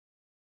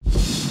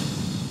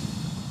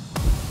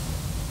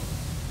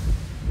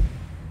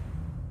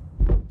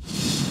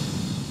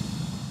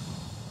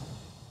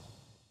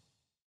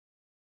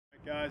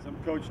guys,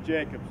 I'm Coach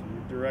Jacobs.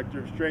 I'm the Director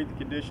of Strength and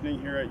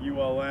Conditioning here at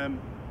ULM.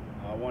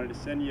 I wanted to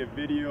send you a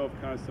video of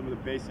kind of some of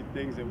the basic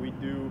things that we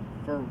do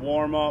for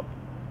warm-up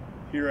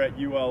here at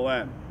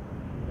ULM.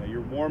 Your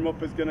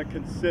warm-up is going to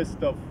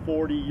consist of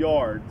 40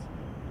 yards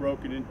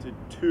broken into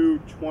two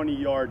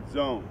 20-yard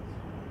zones.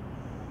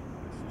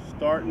 So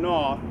starting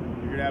off,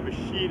 you're going to have a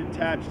sheet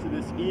attached to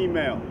this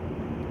email.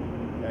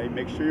 Okay,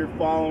 make sure you're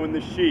following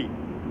the sheet.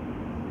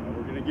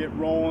 We're going to get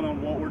rolling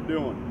on what we're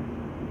doing.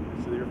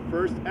 So your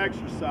first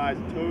exercise,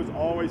 toes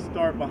always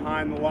start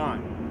behind the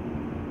line.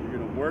 You're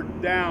going to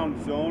work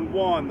down zone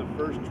 1, the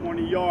first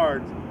 20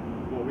 yards,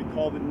 what we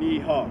call the knee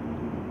hug.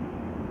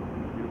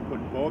 You're going to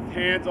put both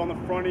hands on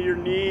the front of your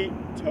knee,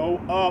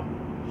 toe up,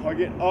 hug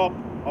it up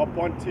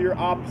onto your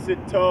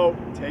opposite toe,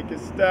 take a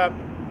step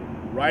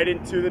right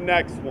into the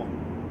next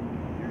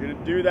one. You're going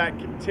to do that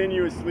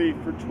continuously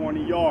for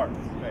 20 yards.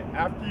 Okay?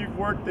 After you've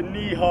worked the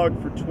knee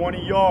hug for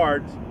 20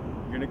 yards,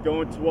 you're going to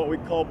go into what we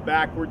call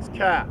backwards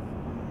calf.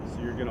 So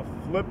you're going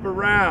to flip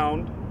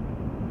around,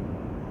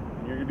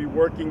 and you're going to be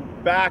working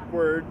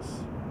backwards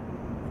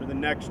for the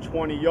next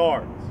 20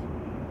 yards,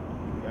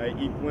 okay,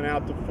 equaling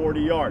out to 40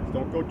 yards.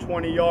 Don't go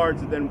 20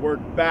 yards and then work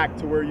back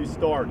to where you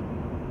started.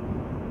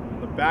 On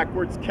the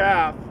backwards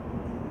calf,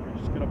 you're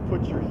just going to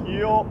put your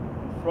heel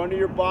in front of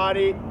your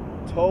body,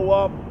 toe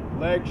up,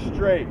 leg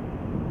straight.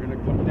 You're going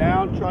to come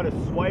down, try to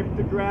swipe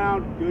the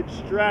ground, good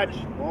stretch,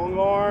 long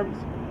arms,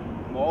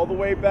 come all the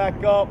way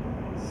back up,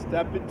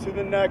 step into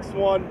the next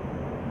one,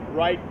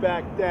 right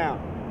back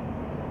down.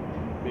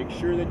 Make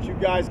sure that you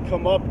guys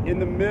come up in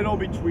the middle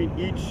between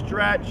each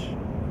stretch,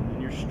 and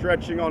you're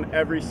stretching on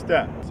every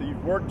step. So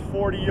you've worked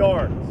 40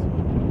 yards.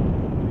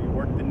 You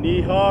worked the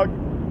knee hug,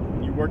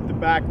 and you worked the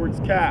backwards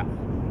calf.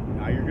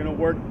 Now you're going to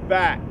work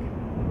back.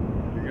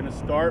 You're going to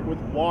start with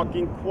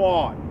walking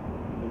quad.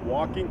 The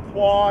walking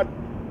quad,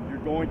 you're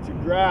going to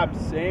grab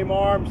same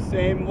arm,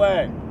 same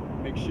leg.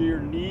 Make sure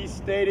your knees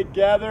stay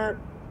together,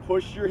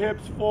 push your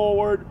hips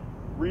forward,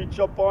 reach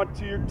up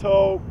onto your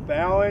toe,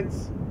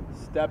 balance,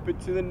 step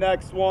into the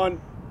next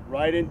one,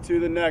 right into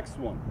the next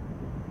one.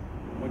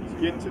 Once you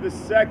get to the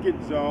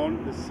second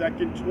zone, the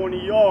second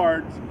 20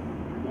 yards,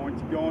 you're going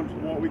to go into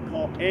what we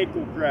call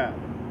ankle grab.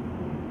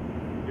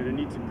 You're going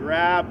to need to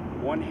grab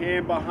one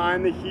hand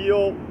behind the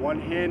heel, one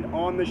hand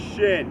on the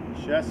shin,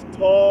 chest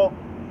tall,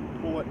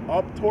 pull it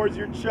up towards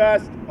your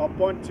chest, up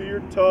onto your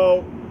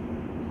toe,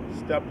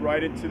 step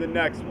right into the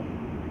next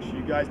one. Make sure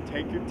you guys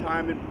take your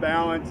time and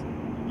balance.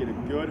 Get a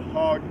good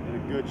hug and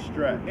a good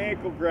stretch.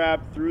 Ankle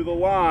grab through the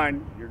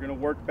line, you're going to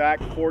work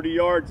back 40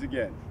 yards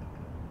again.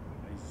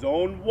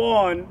 Zone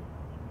 1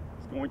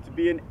 is going to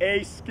be an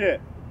A skip.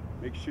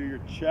 Make sure your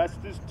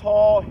chest is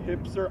tall,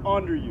 hips are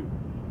under you.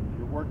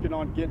 You're working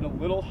on getting a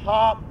little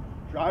hop,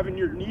 driving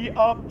your knee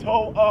up,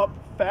 toe up,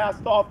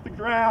 fast off the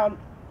ground,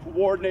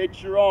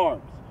 coordinate your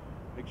arms.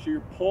 Make sure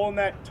you're pulling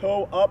that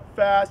toe up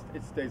fast,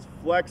 it stays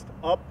flexed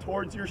up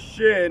towards your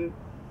shin,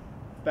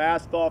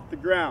 fast off the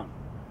ground.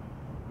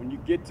 When you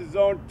get to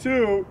zone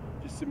 2,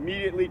 just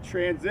immediately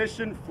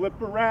transition,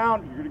 flip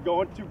around. You're going to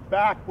go into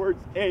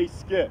backwards A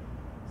skip.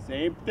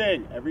 Same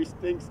thing.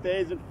 Everything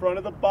stays in front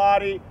of the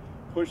body.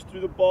 Push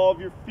through the ball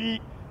of your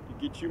feet to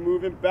get you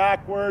moving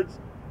backwards.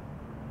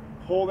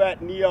 Pull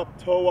that knee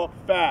up, toe up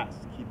fast.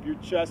 Keep your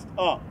chest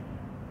up.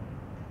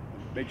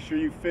 Make sure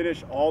you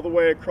finish all the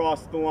way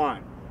across the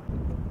line.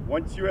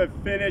 Once you have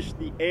finished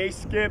the A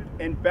skip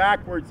and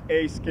backwards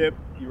A skip,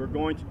 you are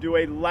going to do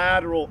a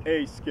lateral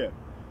A skip.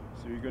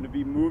 So you're going to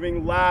be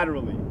moving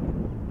laterally.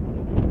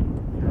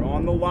 You're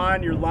on the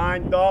line, you're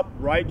lined up,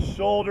 right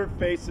shoulder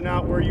facing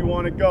out where you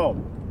want to go.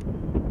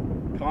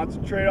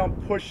 Concentrate on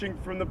pushing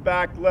from the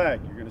back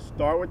leg. You're going to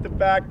start with the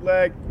back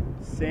leg,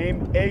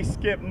 same A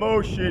skip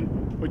motion,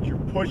 but you're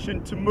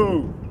pushing to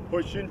move,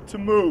 pushing to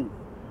move.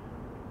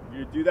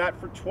 You're going to do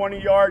that for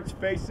 20 yards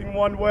facing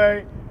one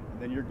way,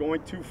 and then you're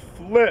going to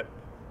flip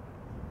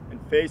and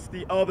face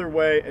the other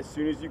way as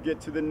soon as you get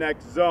to the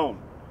next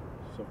zone.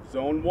 So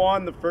zone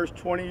 1, the first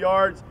 20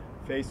 yards,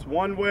 face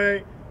one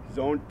way.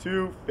 Zone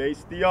 2,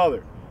 face the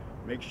other.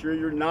 Make sure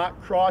you're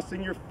not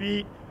crossing your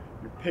feet.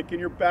 You're picking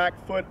your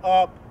back foot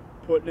up,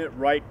 putting it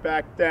right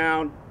back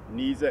down,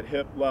 knees at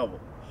hip level.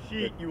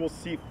 Sheet, you will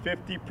see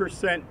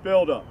 50%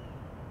 buildup.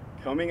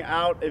 Coming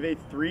out of a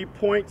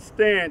 3-point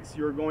stance,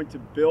 you're going to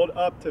build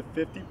up to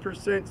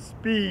 50%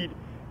 speed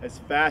as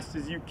fast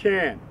as you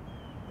can.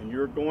 And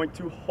you're going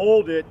to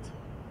hold it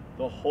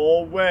the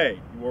whole way.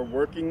 You are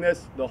working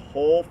this the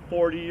whole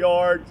 40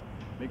 yards.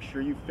 Make sure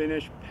you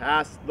finish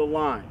past the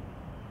line.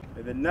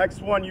 And the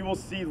next one, you will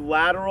see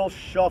lateral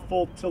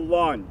shuffle to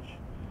lunge.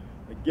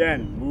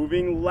 Again,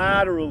 moving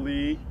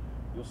laterally,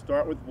 you'll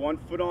start with one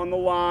foot on the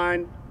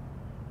line.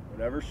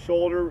 Whatever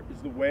shoulder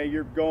is the way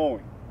you're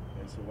going.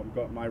 Okay, so I've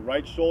got my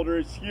right shoulder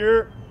is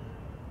here.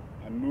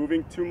 I'm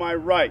moving to my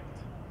right.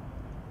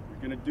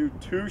 You're going to do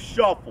 2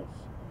 shuffles.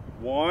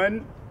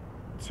 1,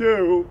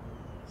 2.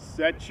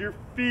 Set your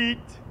feet.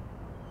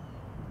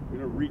 You're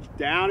going to reach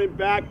down and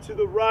back to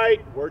the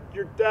right. Work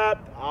your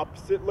depth.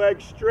 Opposite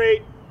leg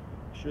straight.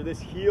 Make sure this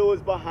heel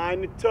is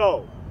behind the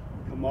toe.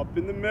 Come up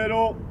in the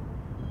middle.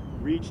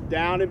 reach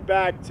down and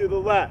back to the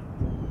left.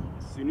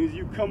 As soon as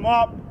you come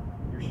up,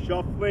 you're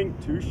shuffling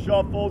 2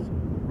 shuffles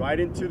right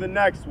into the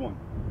next one.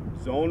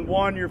 Zone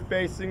 1, you're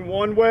facing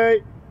one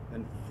way,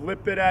 and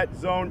flip it at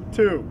zone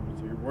 2.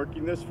 So you're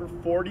working this for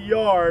 40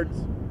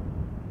 yards,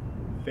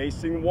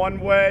 facing one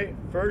way,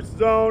 first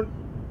zone,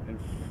 and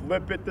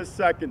flip it the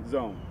second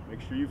zone. Make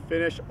sure you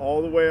finish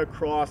all the way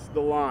across the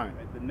line.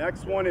 The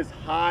next one is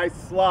high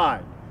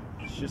slide.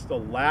 It's just a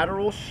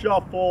lateral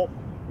shuffle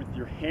with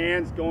your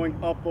hands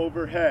going up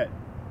overhead.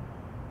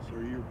 So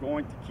you're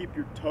going to keep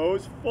your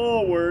toes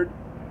forward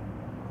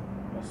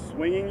while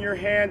swinging your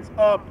hands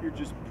up. You're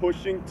just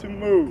pushing to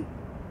move,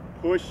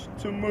 push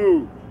to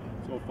move.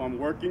 So if I'm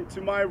working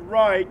to my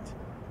right,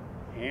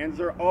 hands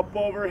are up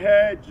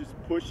overhead, just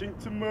pushing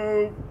to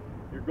move.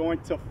 You're going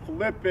to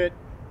flip it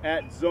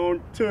at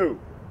zone 2.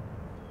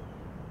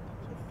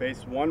 So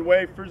face one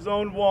way for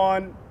zone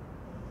 1,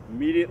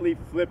 immediately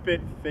flip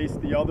it, face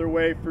the other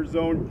way for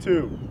zone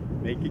 2.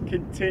 Make it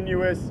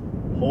continuous,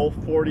 whole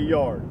 40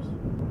 yards.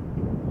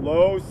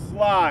 Low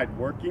slide,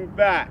 working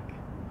back.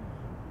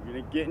 You're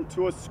going to get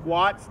into a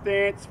squat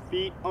stance,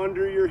 feet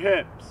under your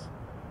hips.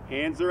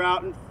 Hands are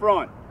out in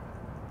front.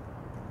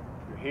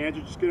 Your hands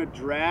are just going to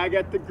drag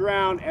at the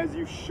ground as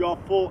you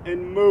shuffle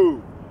and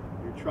move.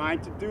 You're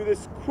trying to do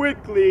this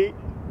quickly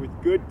with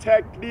good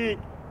technique,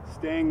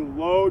 staying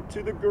low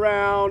to the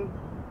ground.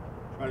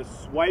 Try to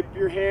swipe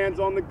your hands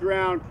on the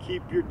ground,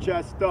 keep your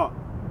chest up.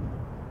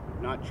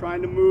 You're not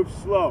trying to move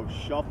slow.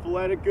 Shuffle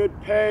at a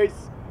good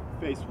pace.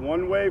 Face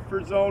one way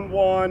for zone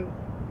 1,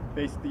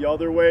 face the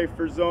other way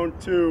for zone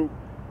 2.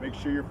 Make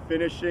sure you're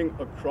finishing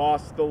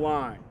across the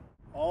line.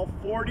 All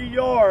 40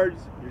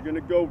 yards, you're going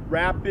to go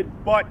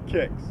rapid butt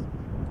kicks.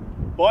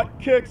 Butt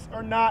kicks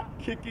are not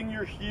kicking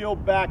your heel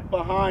back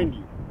behind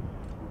you.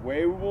 The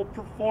way we will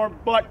perform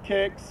butt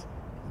kicks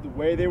is the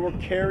way they will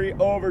carry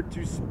over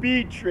to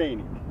speed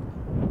training.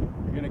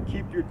 You're going to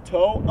keep your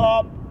toe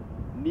up,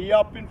 knee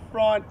up in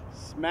front,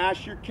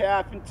 smash your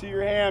calf into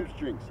your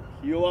hamstrings,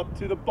 heel up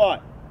to the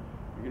butt.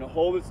 You're going to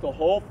hold this the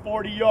whole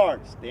 40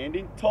 yards,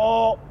 standing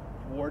tall,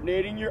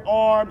 coordinating your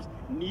arms,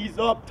 knees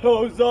up,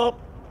 toes up,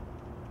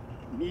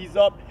 knees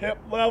up, hip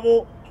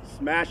level,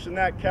 smashing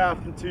that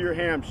calf into your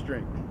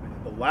hamstring.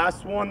 The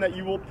last one that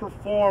you will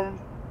perform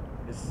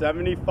is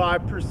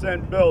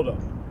 75%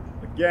 buildup.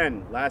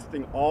 Again,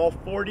 lasting all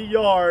 40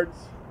 yards.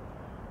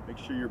 Make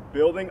sure you're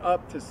building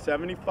up to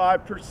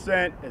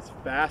 75% as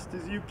fast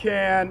as you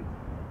can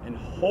and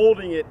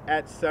holding it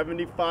at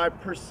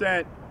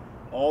 75%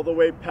 all the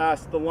way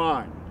past the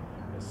line.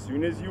 As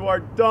soon as you are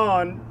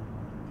done,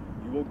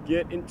 you will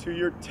get into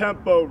your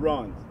tempo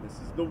runs. This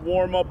is the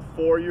warm-up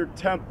for your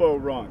tempo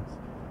runs.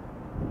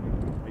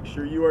 Make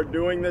sure you are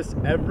doing this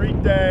every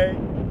day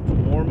to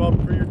warm up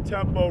for your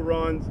tempo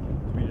runs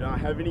so you do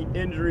not have any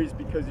injuries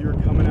because you're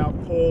coming out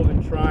cold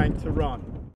and trying to run.